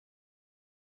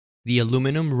The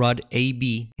aluminum rod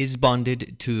AB is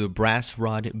bonded to the brass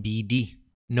rod BD.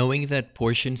 Knowing that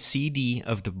portion CD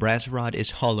of the brass rod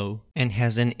is hollow and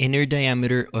has an inner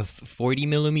diameter of 40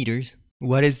 millimeters,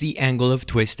 what is the angle of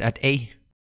twist at A?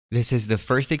 This is the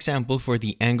first example for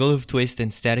the angle of twist in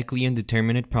statically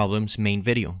indeterminate problems main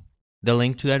video. The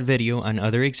link to that video and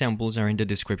other examples are in the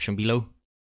description below.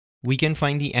 We can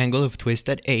find the angle of twist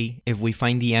at A if we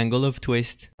find the angle of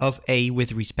twist of A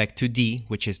with respect to D,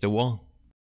 which is the wall.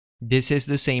 This is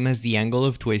the same as the angle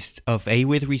of twist of A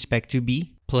with respect to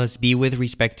B, plus B with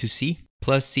respect to C,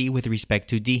 plus C with respect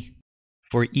to D.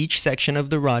 For each section of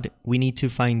the rod, we need to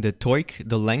find the torque,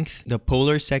 the length, the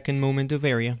polar second moment of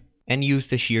area, and use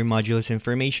the shear modulus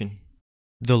information.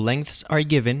 The lengths are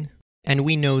given, and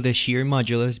we know the shear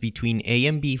modulus between A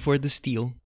and B for the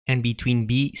steel, and between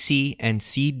BC and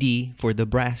CD for the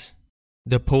brass.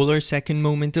 The polar second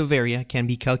moment of area can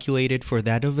be calculated for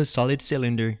that of a solid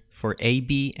cylinder for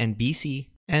AB and BC,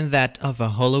 and that of a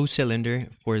hollow cylinder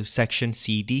for section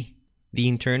CD. The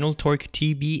internal torque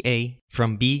TBA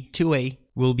from B to A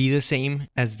will be the same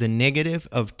as the negative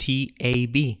of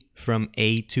TAB from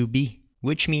A to B,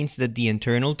 which means that the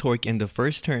internal torque in the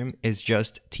first term is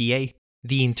just TA.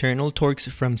 The internal torques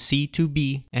from C to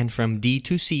B and from D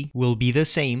to C will be the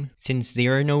same since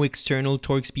there are no external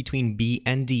torques between B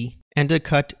and D, and a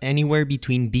cut anywhere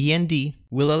between B and D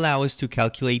will allow us to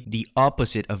calculate the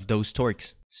opposite of those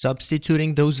torques.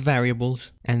 Substituting those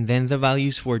variables and then the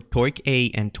values for torque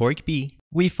A and torque B,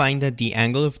 we find that the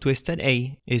angle of twist at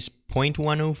A is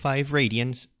 0.105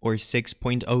 radians or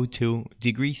 6.02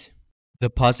 degrees. The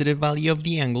positive value of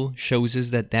the angle shows us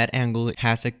that that angle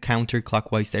has a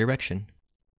counterclockwise direction.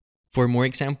 For more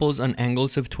examples on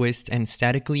angles of twist and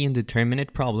statically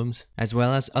indeterminate problems, as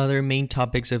well as other main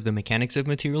topics of the Mechanics of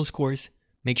Materials course,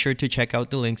 make sure to check out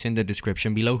the links in the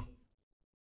description below.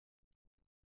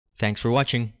 Thanks for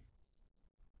watching.